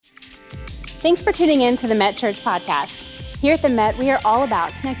Thanks for tuning in to the Met Church podcast. Here at the Met, we are all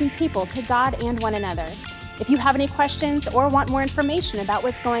about connecting people to God and one another. If you have any questions or want more information about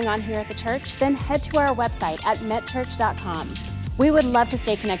what's going on here at the church, then head to our website at metchurch.com. We would love to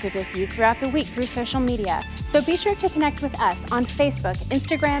stay connected with you throughout the week through social media, so be sure to connect with us on Facebook,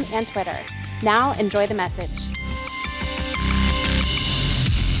 Instagram, and Twitter. Now, enjoy the message.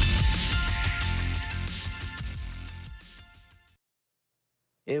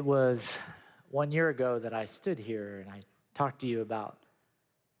 It was 1 year ago that I stood here and I talked to you about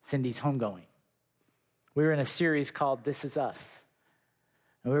Cindy's homegoing. We were in a series called This Is Us.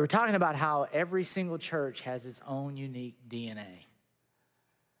 And we were talking about how every single church has its own unique DNA.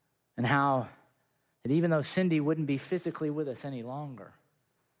 And how that even though Cindy wouldn't be physically with us any longer,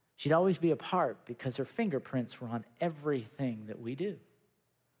 she'd always be a part because her fingerprints were on everything that we do.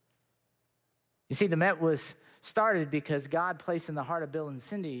 You see, the Met was started because God placed in the heart of Bill and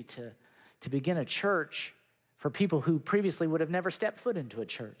Cindy to begin a church for people who previously would have never stepped foot into a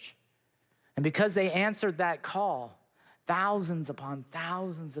church. And because they answered that call, thousands upon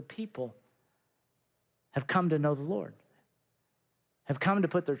thousands of people have come to know the Lord, have come to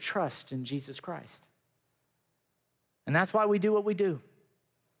put their trust in Jesus Christ. And that's why we do what we do.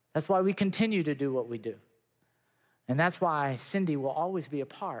 That's why we continue to do what we do. And that's why Cindy will always be a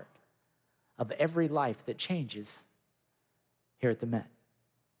part of every life that changes here at the Met.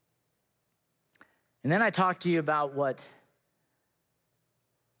 And then I talked to you about what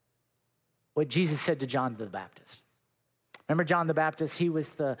Jesus said to John the Baptist. Remember John the Baptist? He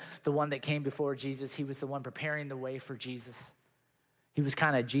was the one that came before Jesus. He was the one preparing the way for Jesus. He was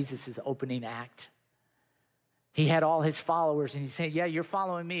kind of Jesus's opening act. He had all his followers, and he said, yeah, you're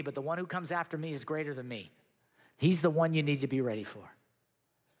following me, but the one who comes after me is greater than me. He's the one you need to be ready for.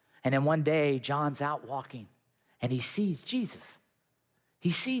 And then one day, John's out walking, and he sees Jesus. He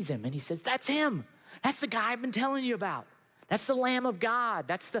sees him, and he says, that's him. That's the guy I've been telling you about. That's the Lamb of God.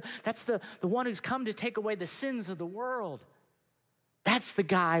 That's the one who's come to take away the sins of the world. That's the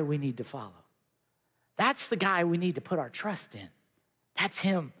guy we need to follow. That's the guy we need to put our trust in. That's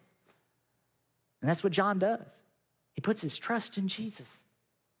him. And that's what John does. He puts his trust in Jesus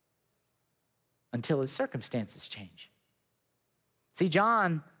until his circumstances change. See,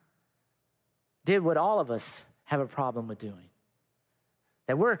 John did what all of us have a problem with doing.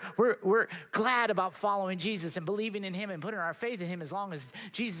 That we're glad about following Jesus and believing in him and putting our faith in him as long as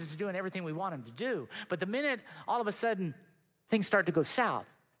Jesus is doing everything we want him to do. But the minute all of a sudden things start to go south,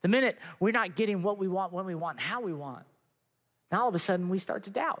 the minute we're not getting what we want, when we want, how we want, now all of a sudden we start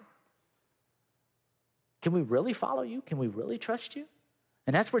to doubt. Can we really follow you? Can we really trust you?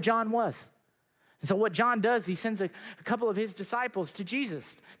 And that's where John was. And so what John does, he sends a couple of his disciples to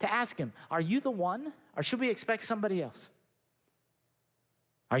Jesus to ask him, are you the one, or should we expect somebody else?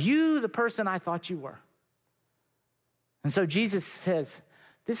 Are you the person I thought you were? And so Jesus says,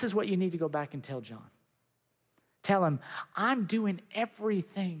 this is what you need to go back and tell John. Tell him, I'm doing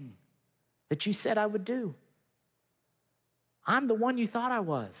everything that you said I would do. I'm the one you thought I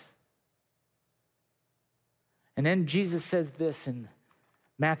was. And then Jesus says this in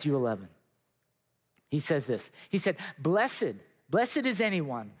Matthew 11. He says this. He said, blessed is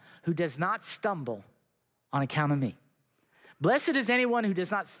anyone who does not stumble on account of me. Blessed is anyone who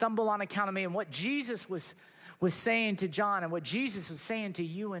does not stumble on account of me. And what Jesus was saying to John and what Jesus was saying to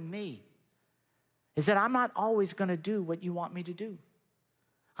you and me is that I'm not always going to do what you want me to do.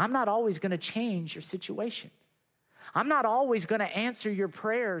 I'm not always going to change your situation. I'm not always going to answer your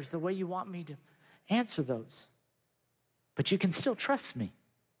prayers the way you want me to answer those. But you can still trust me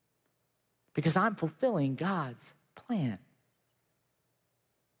because I'm fulfilling God's plan.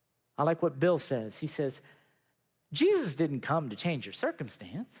 I like what Bill says. He says, Jesus didn't come to change your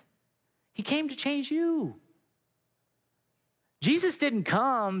circumstance. He came to change you. Jesus didn't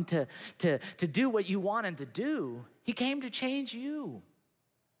come to do what you want him to do. He came to change you.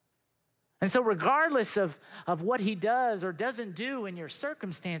 And so regardless of what he does or doesn't do in your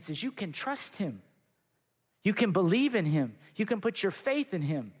circumstances, you can trust him. You can believe in him. You can put your faith in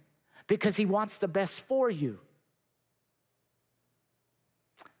him because he wants the best for you.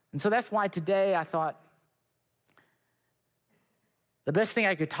 And so that's why today I thought the best thing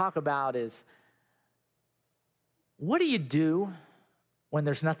I could talk about is, what do you do when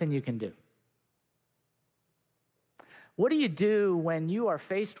there's nothing you can do? What do you do when you are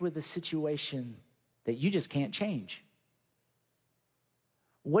faced with a situation that you just can't change?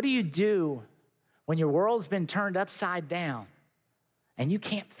 What do you do when your world's been turned upside down and you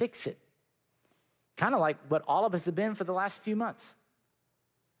can't fix it? Kind of like what all of us have been for the last few months.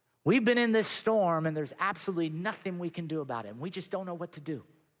 We've been in this storm and there's absolutely nothing we can do about it. And we just don't know what to do.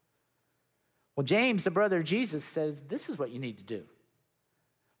 Well, James, the brother of Jesus, says, this is what you need to do.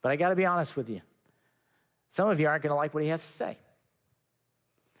 But I got to be honest with you. Some of you aren't going to like what he has to say.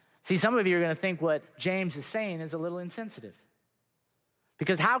 See, some of you are going to think what James is saying is a little insensitive.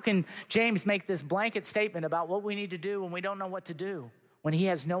 Because how can James make this blanket statement about what we need to do when we don't know what to do, when he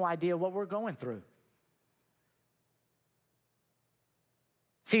has no idea what we're going through?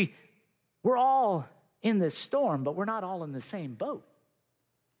 See, we're all in this storm, but we're not all in the same boat.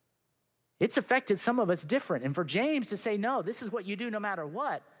 It's affected some of us different. And for James to say, no, this is what you do no matter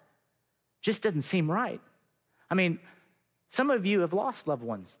what, just doesn't seem right. I mean, some of you have lost loved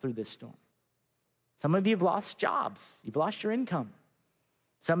ones through this storm. Some of you have lost jobs. You've lost your income.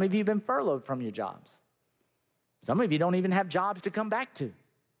 Some of you have been furloughed from your jobs. Some of you don't even have jobs to come back to.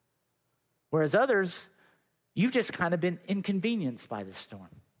 Whereas others, you've just kind of been inconvenienced by this storm.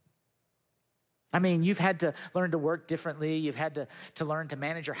 I mean, you've had to learn to work differently. You've had to learn to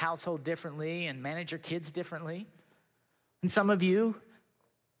manage your household differently and manage your kids differently. And some of you,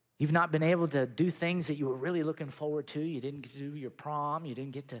 you've not been able to do things that you were really looking forward to. You didn't get to do your prom. You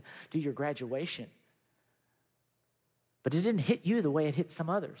didn't get to do your graduation. But it didn't hit you the way it hit some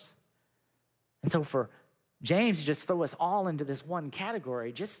others. And so for James to just throw us all into this one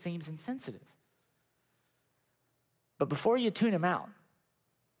category just seems insensitive. But before you tune him out,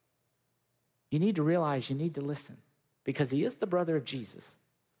 you need to realize you need to listen, because he is the brother of Jesus,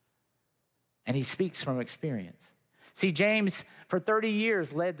 and he speaks from experience. See, James, for 30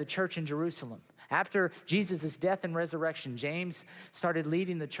 years, led the church in Jerusalem. After Jesus' death and resurrection, James started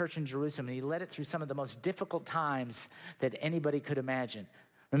leading the church in Jerusalem, and he led it through some of the most difficult times that anybody could imagine.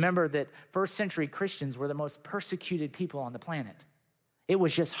 Remember that first century Christians were the most persecuted people on the planet. It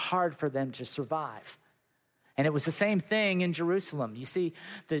was just hard for them to survive. And it was the same thing in Jerusalem. You see,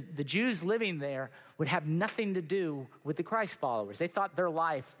 the Jews living there would have nothing to do with the Christ followers. They thought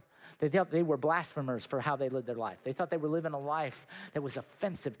they were blasphemers for how they lived their life. They thought they were living a life that was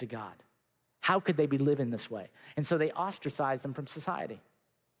offensive to God. How could they be living this way? And so they ostracized them from society.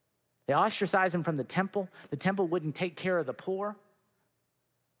 They ostracized them from the temple. The temple wouldn't take care of the poor.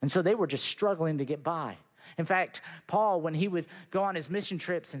 And so they were just struggling to get by. In fact, Paul, when he would go on his mission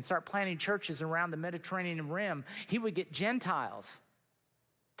trips and start planting churches around the Mediterranean rim, he would get Gentiles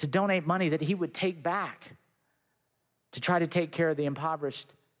to donate money that he would take back to try to take care of the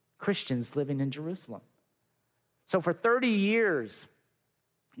impoverished Christians living in Jerusalem. So for 30 years,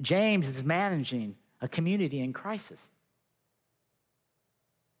 James is managing a community in crisis.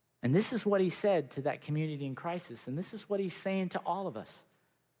 And this is what he said to that community in crisis, and this is what he's saying to all of us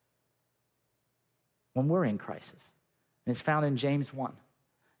when we're in crisis. And it's found in James 1. And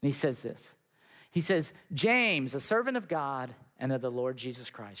he says this. He says, James, a servant of God and of the Lord Jesus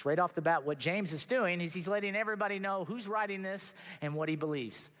Christ. Right off the bat, what James is doing is he's letting everybody know who's writing this and what he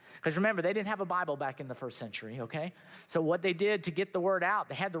believes. Because remember, they didn't have a Bible back in the first century, okay? So what they did to get the word out,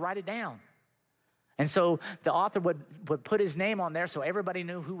 they had to write it down. And so the author would put his name on there so everybody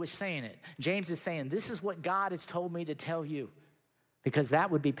knew who was saying it. James is saying, this is what God has told me to tell you, because that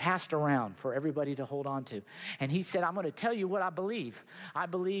would be passed around for everybody to hold on to. And he said, I'm going to tell you what I believe. I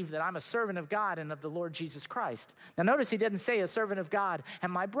believe that I'm a servant of God and of the Lord Jesus Christ. Now notice he doesn't say a servant of God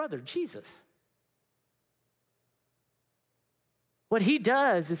and my brother, Jesus. What he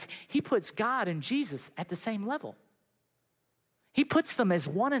does is he puts God and Jesus at the same level. He puts them as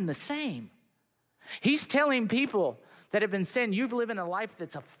one and the same. He's telling people that have been saying, you've living a life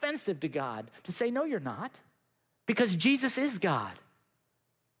that's offensive to God, to say, no, you're not, because Jesus is God.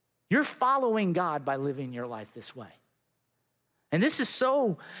 You're following God by living your life this way. And this is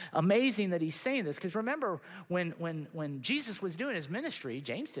so amazing that he's saying this, because remember, when Jesus was doing his ministry,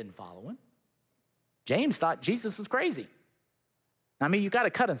 James didn't follow him. James thought Jesus was crazy. I mean, you got to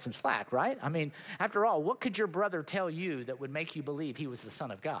cut him some slack, right? I mean, after all, what could your brother tell you that would make you believe he was the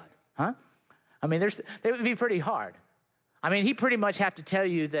Son of God? Huh? I mean, that would be pretty hard. I mean, he pretty much have to tell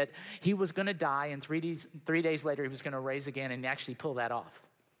you that he was going to die, and 3 days later he was going to rise again, and actually pull that off.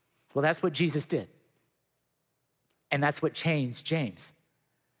 Well, that's what Jesus did. And that's what changed James.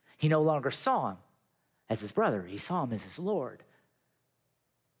 He no longer saw him as his brother. He saw him as his Lord.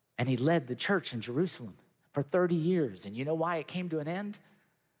 And he led the church in Jerusalem for 30 years. And you know why it came to an end?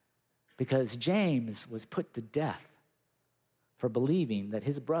 Because James was put to death for believing that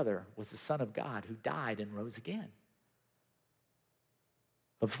his brother was the Son of God who died and rose again.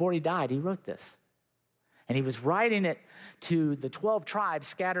 But before he died, he wrote this. And he was writing it to the 12 tribes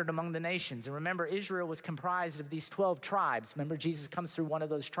scattered among the nations. And remember, Israel was comprised of these 12 tribes. Remember, Jesus comes through one of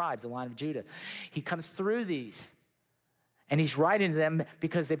those tribes, the line of Judah. He comes through these. And he's writing to them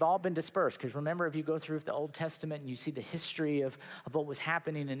because they've all been dispersed. Because remember, if you go through the Old Testament and you see the history of what was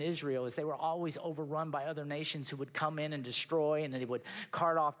happening in Israel, is they were always overrun by other nations who would come in and destroy, and they would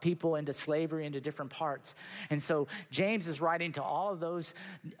cart off people into slavery, into different parts. And so James is writing to all of those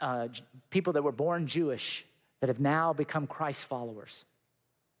people that were born Jewish that have now become Christ followers.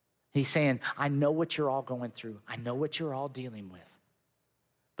 He's saying, I know what you're all going through. I know what you're all dealing with.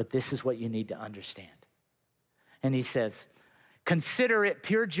 But this is what you need to understand. And he says, consider it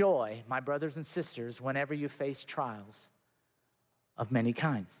pure joy, my brothers and sisters, whenever you face trials of many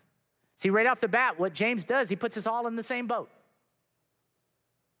kinds. See, right off the bat, what James does, he puts us all in the same boat.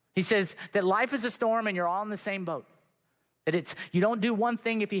 He says that life is a storm and you're all in the same boat. That you don't do one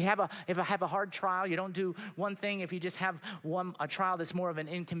thing if you have a hard trial. You don't do one thing if you just have a trial that's more of an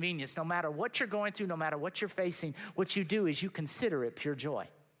inconvenience. No matter what you're going through, no matter what you're facing, what you do is you consider it pure joy.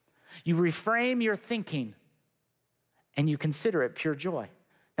 You reframe your thinking and you consider it pure joy.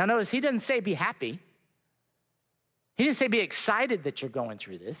 Now notice, he doesn't say be happy. He didn't say be excited that you're going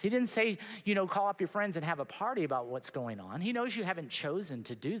through this. He didn't say, call up your friends and have a party about what's going on. He knows you haven't chosen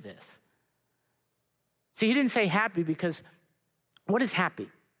to do this. See, he didn't say happy because what is happy?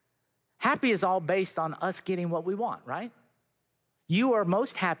 Happy is all based on us getting what we want, right? You are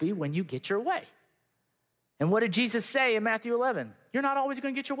most happy when you get your way. And what did Jesus say in Matthew 11? You're not always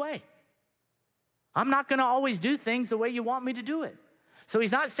going to get your way. I'm not going to always do things the way you want me to do it. So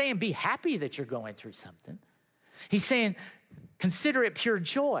he's not saying be happy that you're going through something. He's saying consider it pure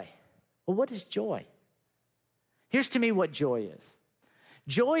joy. Well, what is joy? Here's to me what joy is.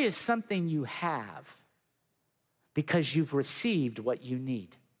 Joy is something you have because you've received what you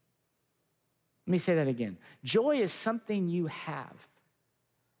need. Let me say that again. Joy is something you have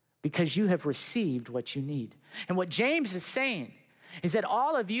because you have received what you need. And what James is saying is that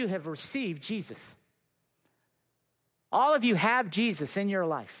all of you have received Jesus. All of you have Jesus in your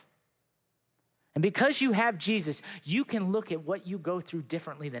life. And because you have Jesus, you can look at what you go through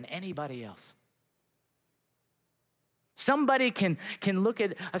differently than anybody else. Somebody can look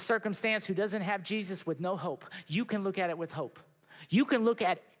at a circumstance who doesn't have Jesus with no hope. You can look at it with hope. You can look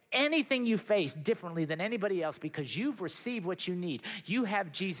at anything you face differently than anybody else because you've received what you need. You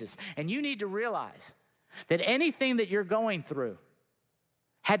have Jesus. And you need to realize that anything that you're going through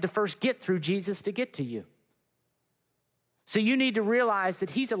had to first get through Jesus to get to you. So you need to realize that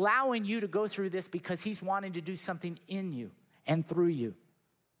he's allowing you to go through this because he's wanting to do something in you and through you.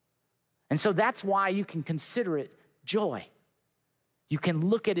 And so that's why you can consider it joy. You can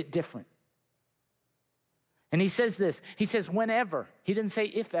look at it different. And he says this, he says whenever. He didn't say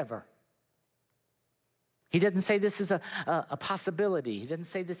if ever. He doesn't say this is a possibility. He doesn't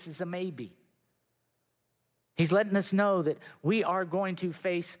say this is a maybe. He's letting us know that we are going to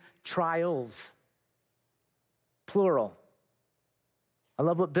face trials, plural. I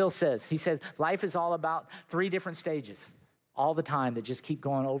love what Bill says. He says life is all about 3 different stages all the time that just keep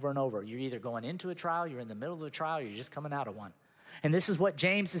going over and over. You're either going into a trial, you're in the middle of a trial, or you're just coming out of one. And this is what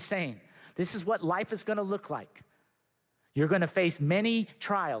James is saying. This is what life is going to look like. You're going to face many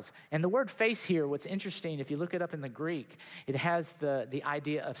trials. And the word face here, what's interesting, if you look it up in the Greek, it has the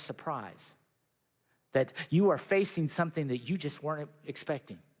idea of surprise. That you are facing something that you just weren't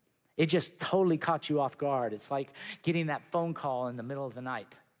expecting. It just totally caught you off guard. It's like getting that phone call in the middle of the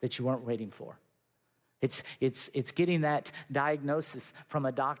night that you weren't waiting for. It's getting that diagnosis from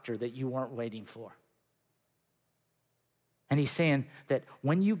a doctor that you weren't waiting for. And he's saying that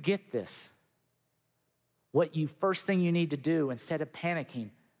when you get this, first thing you need to do instead of panicking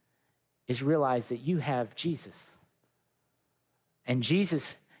is realize that you have Jesus. And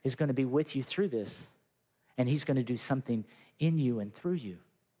Jesus is going to be with you through this. And he's going to do something in you and through you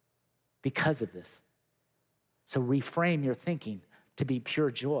because of this. So reframe your thinking to be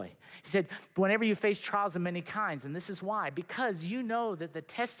pure joy. He said, whenever you face trials of many kinds, and this is why, because you know that the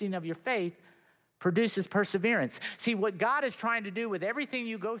testing of your faith produces perseverance. See, what God is trying to do with everything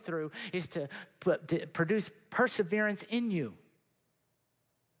you go through is to produce perseverance in you.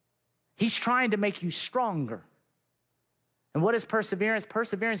 He's trying to make you stronger. And what is perseverance?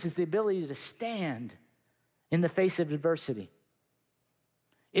 Perseverance is the ability to stand in the face of adversity.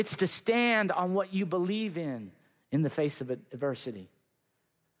 It's to stand on what you believe in the face of adversity.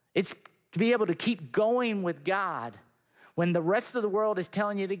 It's to be able to keep going with God when the rest of the world is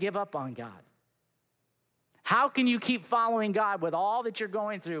telling you to give up on God. How can you keep following God with all that you're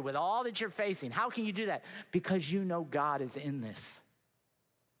going through, with all that you're facing? How can you do that? Because you know God is in this.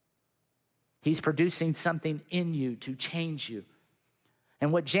 He's producing something in you to change you.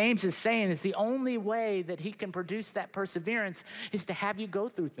 And what James is saying is the only way that he can produce that perseverance is to have you go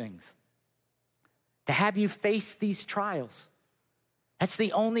through things. to have you face these trials. That's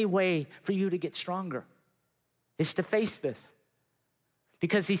the only way for you to get stronger, is to face this.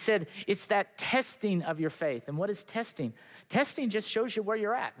 Because he said it's that testing of your faith. And what is testing? Testing just shows you where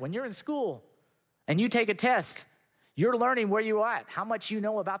you're at. When you're in school and you take a test, you're learning where you're at, how much you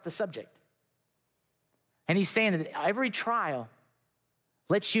know about the subject. And he's saying that every trial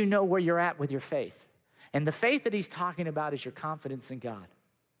lets you know where you're at with your faith. And the faith that he's talking about is your confidence in God.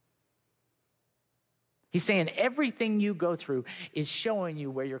 He's saying everything you go through is showing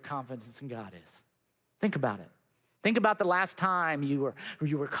you where your confidence in God is. Think about it. Think about the last time you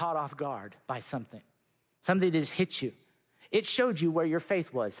were caught off guard by something that just hit you. It showed you where your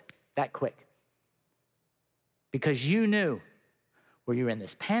faith was that quick. Because you knew, were you in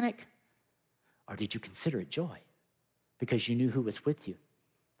this panic, or did you consider it joy? Because you knew who was with you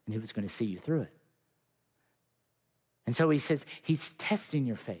and who was going to see you through it. And so he says he's testing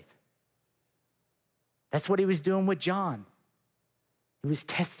your faith. That's what he was doing with John. He was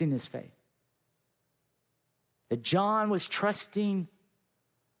testing his faith. That John was trusting,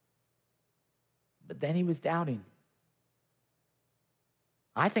 but then he was doubting.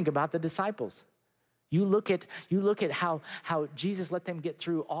 I think about the disciples. You look at how Jesus let them get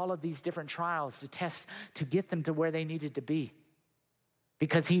through all of these different trials to test, to get them to where they needed to be.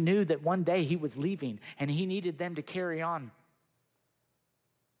 Because he knew that one day he was leaving and he needed them to carry on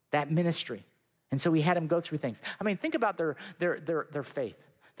that ministry. And so he had them go through things. I mean, think about their faith.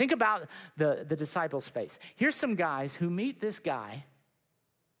 Think about the disciples' faith. Here's some guys who meet this guy,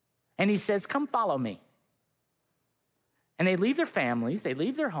 and he says, come follow me. And they leave their families, they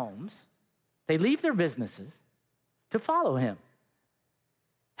leave their homes, they leave their businesses to follow him.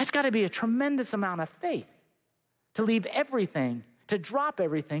 That's got to be a tremendous amount of faith, to leave everything, to drop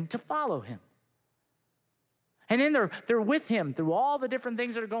everything, to follow him. And then they're with him through all the different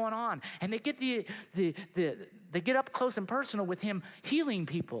things that are going on. And they get they get up close and personal with him healing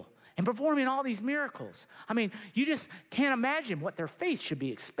people and performing all these miracles. I mean, you just can't imagine what their faith should be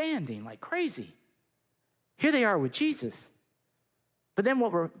expanding like crazy. Here they are with Jesus. But then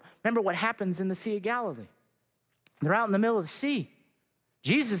remember what happens in the Sea of Galilee. They're out in the middle of the sea.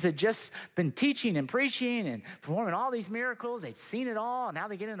 Jesus had just been teaching and preaching and performing all these miracles. They'd seen it all, and now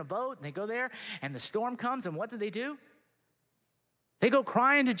they get in a boat, and they go there, and the storm comes, and what do? They go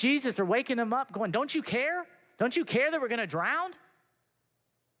crying to Jesus. They're waking him up, going, don't you care? Don't you care that we're going to drown?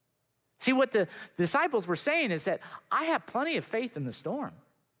 See, what the disciples were saying is that I have plenty of faith in the storm.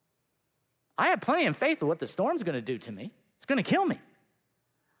 I have plenty of faith in what the storm's going to do to me. It's going to kill me.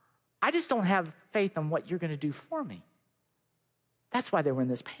 I just don't have faith in what you're going to do for me. That's why they were in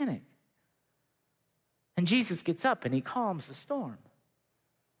this panic. And Jesus gets up and he calms the storm.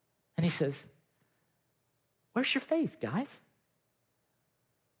 And he says, where's your faith, guys?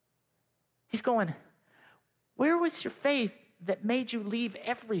 He's going, where was your faith that made you leave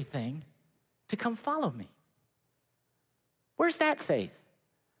everything to come follow me? Where's that faith?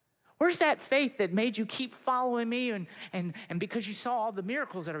 Where's that faith that made you keep following me and because you saw all the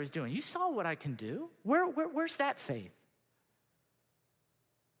miracles that I was doing? You saw what I can do. Where's that faith?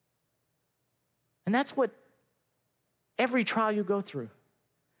 And that's what every trial you go through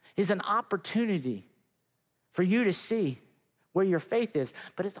is an opportunity for you to see where your faith is.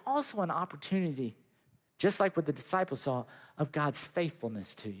 But it's also an opportunity, just like what the disciples saw, of God's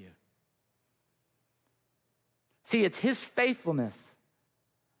faithfulness to you. See, it's his faithfulness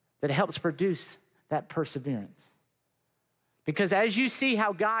that helps produce that perseverance. Because as you see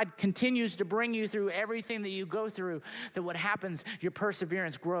how God continues to bring you through everything that you go through, that what happens, your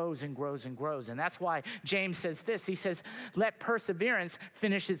perseverance grows and grows and grows. And that's why James says this. He says, let perseverance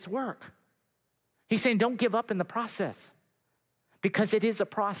finish its work. He's saying don't give up in the process, because it is a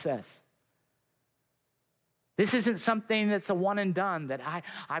process. This isn't something that's a one and done, that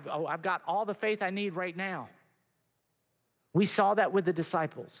I've got all the faith I need right now. We saw that with the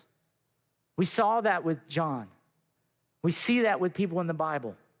disciples. We saw that with John. We see that with people in the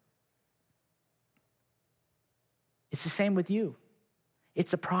Bible. It's the same with you.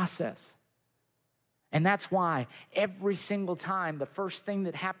 It's a process. And that's why every single time, the first thing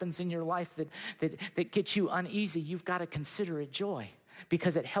that happens in your life that gets you uneasy, you've got to consider it joy,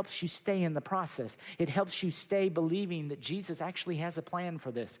 because it helps you stay in the process. It helps you stay believing that Jesus actually has a plan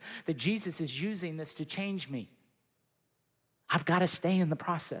for this, that Jesus is using this to change me. I've got to stay in the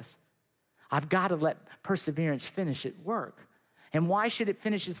process. I've got to let perseverance finish its work. And why should it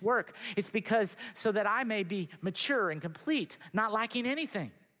finish its work? It's because so that I may be mature and complete, not lacking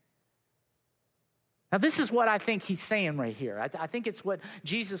anything. Now, this is what I think he's saying right here. I think it's what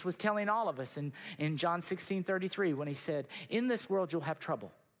Jesus was telling all of us in John 16:33 when he said, in this world you'll have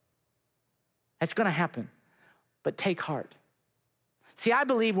trouble. That's going to happen. But take heart. See, I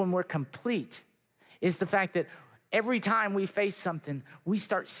believe when we're complete is the fact that every time we face something, we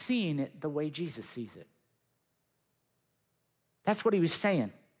start seeing it the way Jesus sees it. That's what he was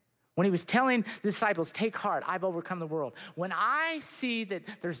saying. When he was telling the disciples, take heart, I've overcome the world. When I see that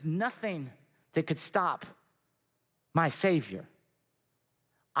there's nothing that could stop my Savior,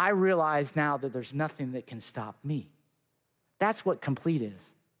 I realize now that there's nothing that can stop me. That's what complete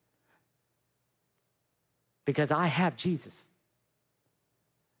is. Because I have Jesus.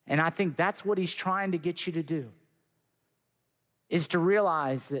 And I think that's what he's trying to get you to do, is to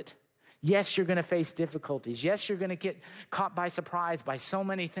realize that, yes, you're going to face difficulties. Yes, you're going to get caught by surprise by so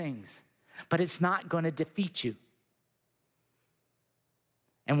many things, but it's not going to defeat you.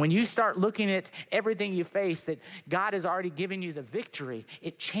 And when you start looking at everything you face, that God has already given you the victory,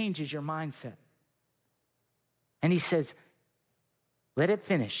 it changes your mindset. And he says, let it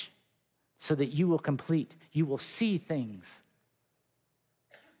finish so that you will complete. You will see things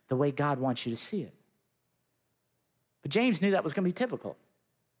the way God wants you to see it. But James knew that was going to be difficult.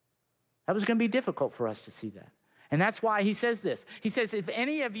 That was going to be difficult for us to see that. And that's why he says this. He says, if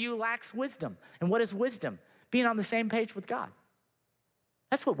any of you lacks wisdom, and what is wisdom? Being on the same page with God.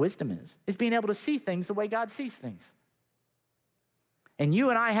 That's what wisdom is being able to see things the way God sees things. And you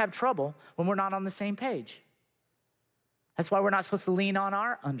and I have trouble when we're not on the same page. That's why we're not supposed to lean on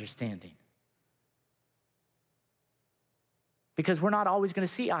our understanding. Because we're not always going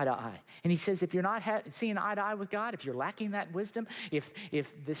to see eye to eye. And he says, if you're not seeing eye to eye with God, if you're lacking that wisdom, if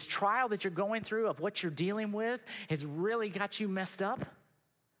this trial that you're going through of what you're dealing with has really got you messed up,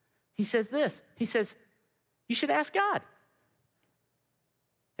 he says this. He says, you should ask God.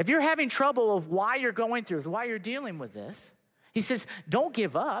 If you're having trouble of why you're going through, why you're dealing with this, he says, don't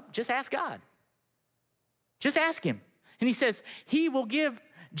give up. Just ask God. Just ask him. And he says, he will give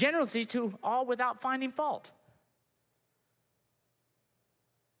generously to all without finding fault.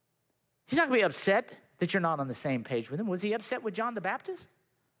 He's not going to be upset that you're not on the same page with him. Was he upset with John the Baptist?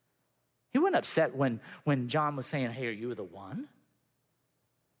 He wasn't upset when John was saying, hey, are you the one?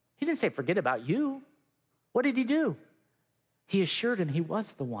 He didn't say, forget about you. What did he do? He assured him he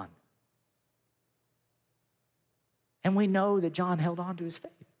was the one. And we know that John held on to his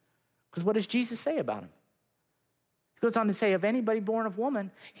faith. Because what does Jesus say about him? He goes on to say, of anybody born of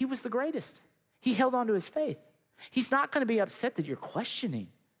woman, he was the greatest. He held on to his faith. He's not going to be upset that you're questioning.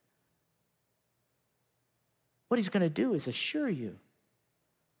 What he's going to do is assure you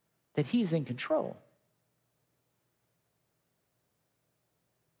that he's in control.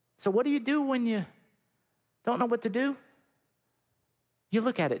 So what do you do when you don't know what to do? You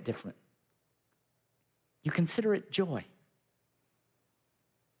look at it different. You consider it joy.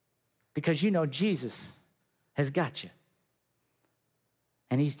 Because you know Jesus has got you.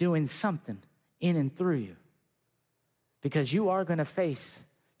 And he's doing something in and through you. Because you are going to face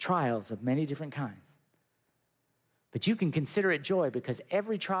trials of many different kinds. But you can consider it joy because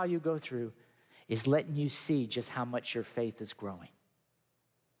every trial you go through is letting you see just how much your faith is growing.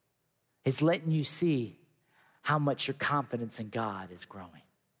 It's letting you see how much your confidence in God is growing.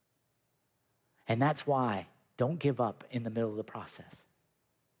 And that's why don't give up in the middle of the process.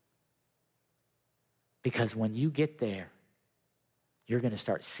 Because when you get there, you're going to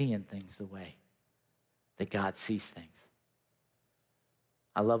start seeing things the way that God sees things.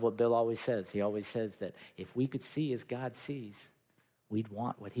 I love what Bill always says. He always says that if we could see as God sees, we'd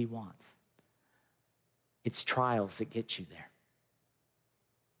want what he wants. It's trials that get you there.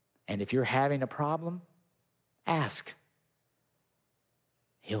 And if you're having a problem, ask.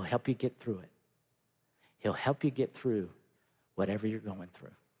 He'll help you get through it. He'll help you get through whatever you're going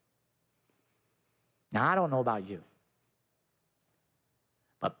through. Now, I don't know about you,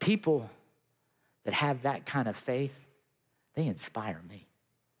 but people that have that kind of faith, they inspire me.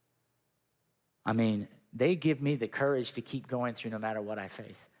 I mean, they give me the courage to keep going through no matter what I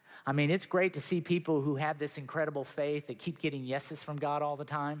face. I mean, it's great to see people who have this incredible faith that keep getting yeses from God all the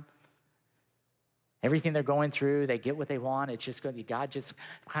time. Everything they're going through, they get what they want. It's just good. God just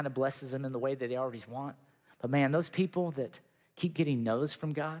kind of blesses them in the way that they already want. But man, those people that keep getting no's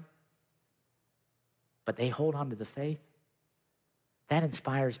from God, but they hold on to the faith, that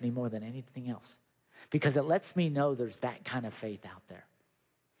inspires me more than anything else. Because it lets me know there's that kind of faith out there.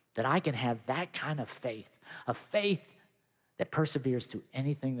 That I can have that kind of faith, a faith that perseveres through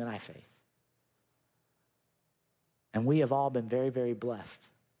anything that I face. And we have all been very, very blessed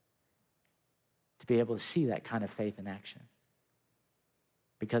to be able to see that kind of faith in action.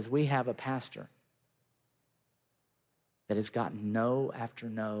 Because we have a pastor that has gotten no after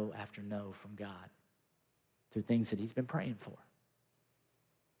no after no from God through things that he's been praying for.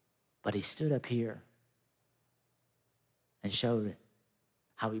 But he stood up here and showed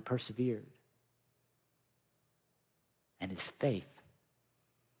how he persevered and his faith.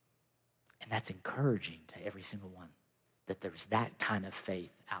 And that's encouraging to every single one, that there's that kind of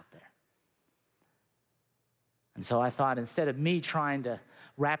faith out there. And so I thought, instead of me trying to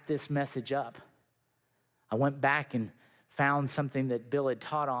wrap this message up, I went back and found something that Bill had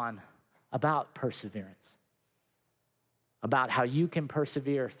taught on about perseverance, about how you can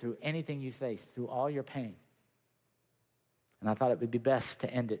persevere through anything you face, through all your pain. And I thought it would be best to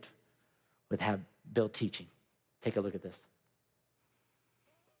end it with have Bill teaching. Take a look at this.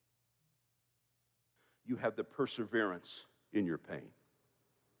 You have the perseverance in your pain.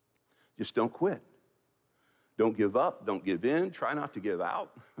 Just don't quit. Don't give up. Don't give in. Try not to give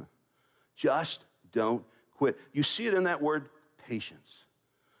out. Just don't quit. You see it in that word, patience.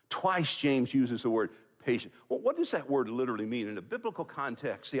 Twice James uses the word patience. Well, what does that word literally mean? In a biblical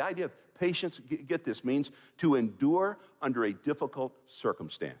context, the idea of patience, get this, means to endure under a difficult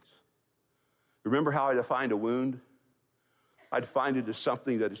circumstance. Remember how I defined a wound? I defined it as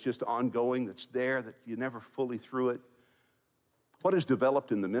something that is just ongoing, that's there, that you never fully through it. What is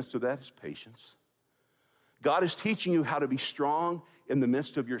developed in the midst of that is patience. God is teaching you how to be strong in the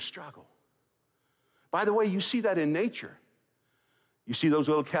midst of your struggle. By the way, you see that in nature. You see those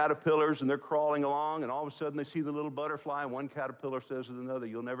little caterpillars, and they're crawling along, and all of a sudden they see the little butterfly, and one caterpillar says to another,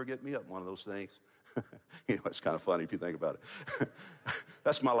 "You'll never get me up one of those things." You know, it's kind of funny if you think about it.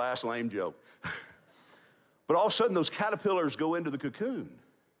 That's my last lame joke. But all of a sudden, those caterpillars go into the cocoon.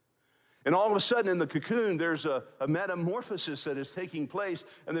 And all of a sudden, in the cocoon, there's a metamorphosis that is taking place,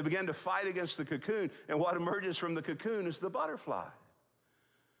 and they begin to fight against the cocoon. And what emerges from the cocoon is the butterfly.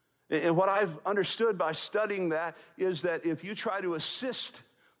 And what I've understood by studying that is that if you try to assist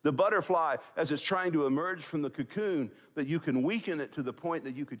the butterfly as it's trying to emerge from the cocoon, that you can weaken it to the point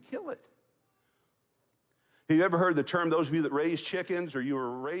that you could kill it. Have you ever heard the term, those of you that raise chickens, or you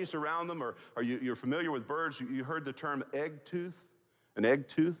were raised around them, or you're familiar with birds, you heard the term egg tooth? An egg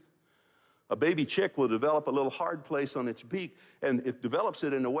tooth? A baby chick will develop a little hard place on its beak, and it develops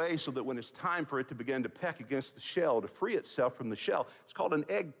it in a way so that when it's time for it to begin to peck against the shell, to free itself from the shell, it's called an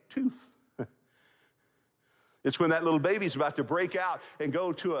egg tooth. It's when that little baby's about to break out and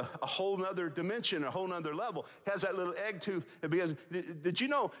go to a whole nother dimension, a whole nother level. It has that little egg tooth. It begins. Did you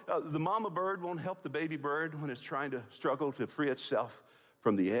know the mama bird won't help the baby bird when it's trying to struggle to free itself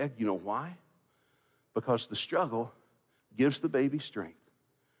from the egg? You know why? Because the struggle gives the baby strength.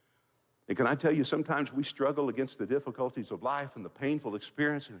 And can I tell you, sometimes we struggle against the difficulties of life and the painful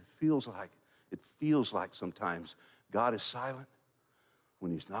experience, and it feels like sometimes God is silent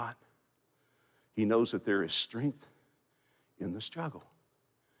when he's not. He knows that there is strength in the struggle.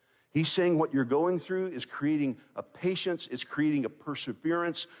 He's saying what you're going through is creating a patience, it's creating a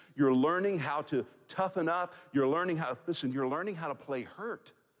perseverance. You're learning how to toughen up. You're learning how to play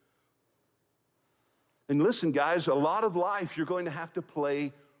hurt. And listen, guys, a lot of life you're going to have to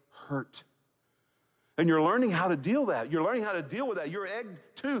play hurt. And you're learning how to deal with that. You're learning how to deal with that. Your egg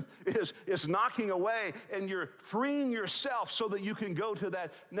tooth is knocking away, and you're freeing yourself so that you can go to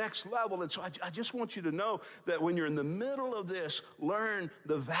that next level. And so I just want you to know that when you're in the middle of this, learn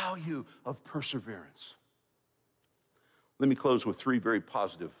the value of perseverance. Let me close with 3 very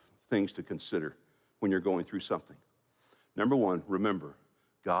positive things to consider when you're going through something. Number 1, remember,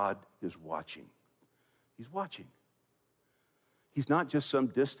 God is watching. He's watching. He's not just some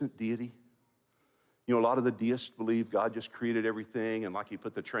distant deity. You know, a lot of the deists believe God just created everything, and like he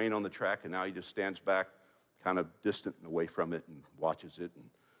put the train on the track, and now he just stands back kind of distant and away from it and watches it and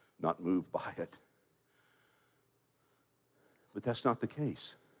not moved by it. But that's not the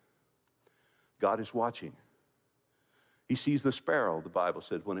case. God is watching. He sees the sparrow, the Bible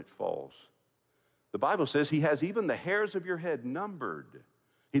said, when it falls. The Bible says he has even the hairs of your head numbered.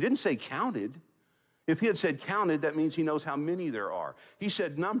 He didn't say counted. If he had said counted, that means he knows how many there are. He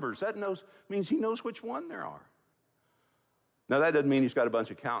said numbers. That means he knows which one there are. Now, that doesn't mean he's got a bunch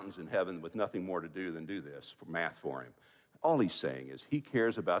of accountants in heaven with nothing more to do than do this for math for him. All he's saying is he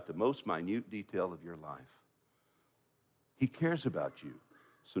cares about the most minute detail of your life. He cares about you.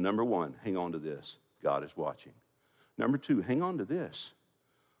 So number 1, hang on to this. God is watching. Number 2, hang on to this.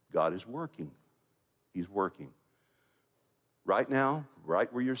 God is working. He's working. Right now,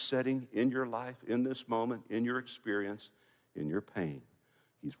 right where you're sitting in your life, in this moment, in your experience, in your pain,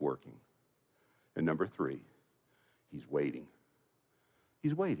 he's working. And number 3, he's waiting.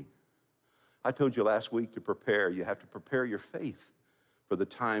 He's waiting. I told you last week to prepare. You have to prepare your faith for the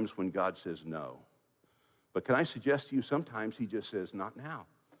times when God says no. But can I suggest to you, sometimes he just says, not now.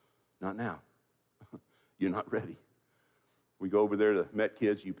 Not now. You're not ready. We go over there to Met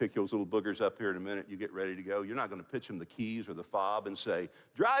Kids. You pick those little boogers up here in a minute. You get ready to go. You're not going to pitch them the keys or the fob and say,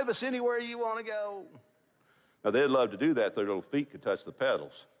 drive us anywhere you want to go. Now, they'd love to do that. Their little feet could touch the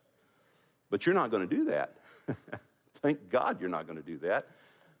pedals. But you're not going to do that. Thank God you're not going to do that.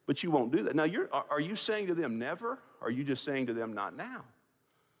 But you won't do that. Now, are you saying to them never? Or are you just saying to them not now?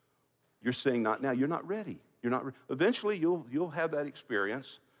 You're saying not now. You're not ready. Eventually, you'll have that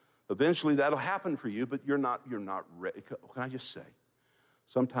experience. Eventually, that'll happen for you, but you're not ready. Can I just say,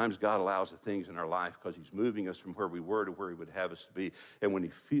 sometimes God allows the things in our life because he's moving us from where we were to where he would have us to be. And when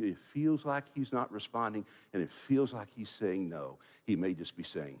it feels like he's not responding and it feels like he's saying no, he may just be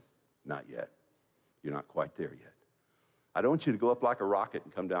saying, not yet. You're not quite there yet. I don't want you to go up like a rocket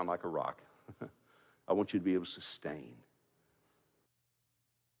and come down like a rock. I want you to be able to sustain.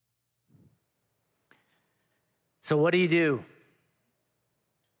 So what do you do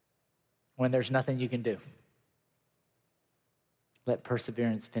when there's nothing you can do? Let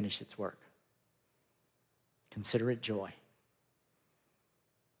perseverance finish its work. Consider it joy.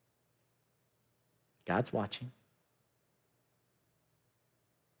 God's watching.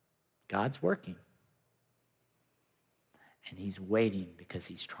 God's working. And he's waiting because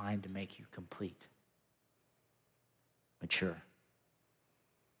he's trying to make you complete, mature,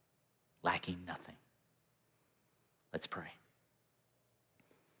 lacking nothing. Let's pray.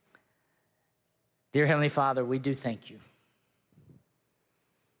 Dear Heavenly Father, we do thank you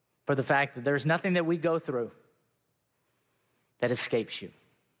for the fact that there's nothing that we go through that escapes you.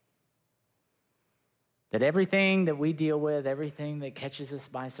 That everything that we deal with, everything that catches us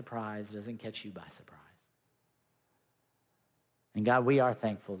by surprise doesn't catch you by surprise. And God, we are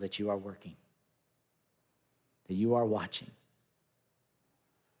thankful that you are working, that you are watching.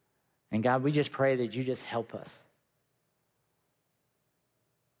 And God, we just pray that you just help us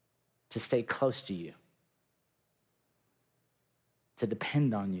to stay close to you, to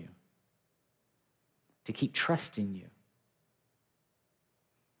depend on you, to keep trusting you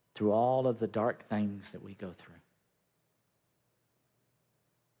through all of the dark things that we go through.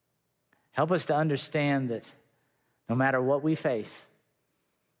 Help us to understand that no matter what we face,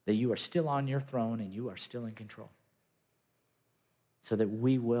 that you are still on your throne and you are still in control, so that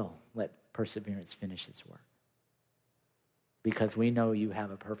we will let perseverance finish its work, because we know you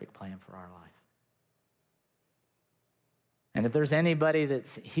have a perfect plan for our life. And if there's anybody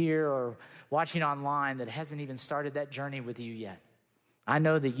that's here or watching online that hasn't even started that journey with you yet, I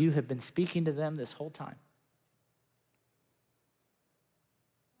know that you have been speaking to them this whole time.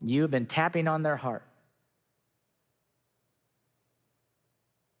 You have been tapping on their heart,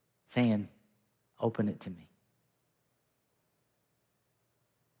 saying, open it to me.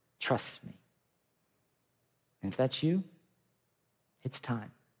 Trust me. And if that's you, it's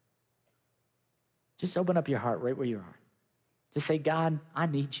time. Just open up your heart right where you are. Just say, God, I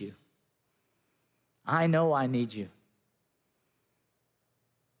need you. I know I need you.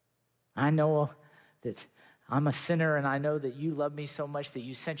 I know that I'm a sinner, and I know that you love me so much that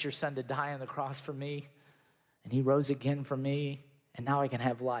you sent your son to die on the cross for me, and he rose again for me, and now I can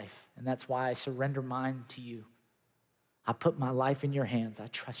have life. And that's why I surrender mine to you. I put my life in your hands. I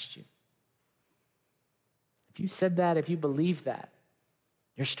trust you. If you said that, if you believe that,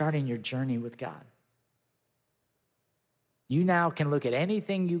 you're starting your journey with God. You now can look at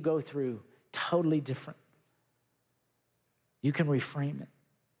anything you go through totally different. You can reframe it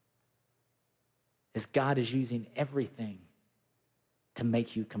as God is using everything to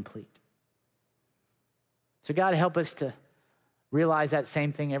make you complete. So God, help us to realize that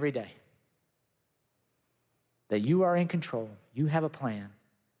same thing every day. That you are in control, you have a plan,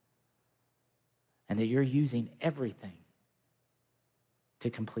 and that you're using everything to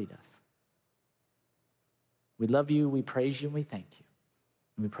complete us. We love you, we praise you, and we thank you.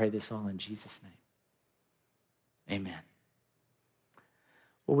 And we pray this all in Jesus' name. Amen.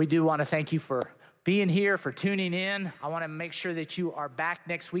 Well, we do want to thank you for being here, for tuning in. I want to make sure that you are back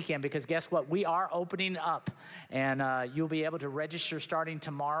next weekend, because guess what? We are opening up, and you'll be able to register starting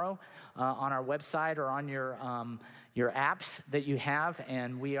tomorrow on our website or on your apps that you have.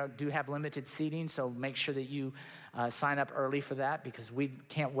 And we do have limited seating, so make sure that you sign up early for that, because we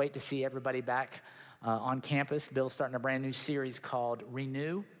can't wait to see everybody back on campus. Bill's starting a brand new series called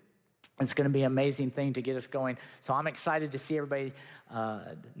Renew. It's going to be an amazing thing to get us going. So I'm excited to see everybody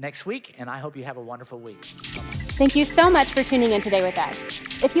next week, and I hope you have a wonderful week. Thank you so much for tuning in today with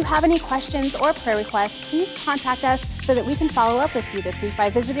us. If you have any questions or prayer requests, please contact us so that we can follow up with you this week by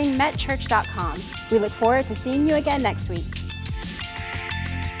visiting metchurch.com. We look forward to seeing you again next week.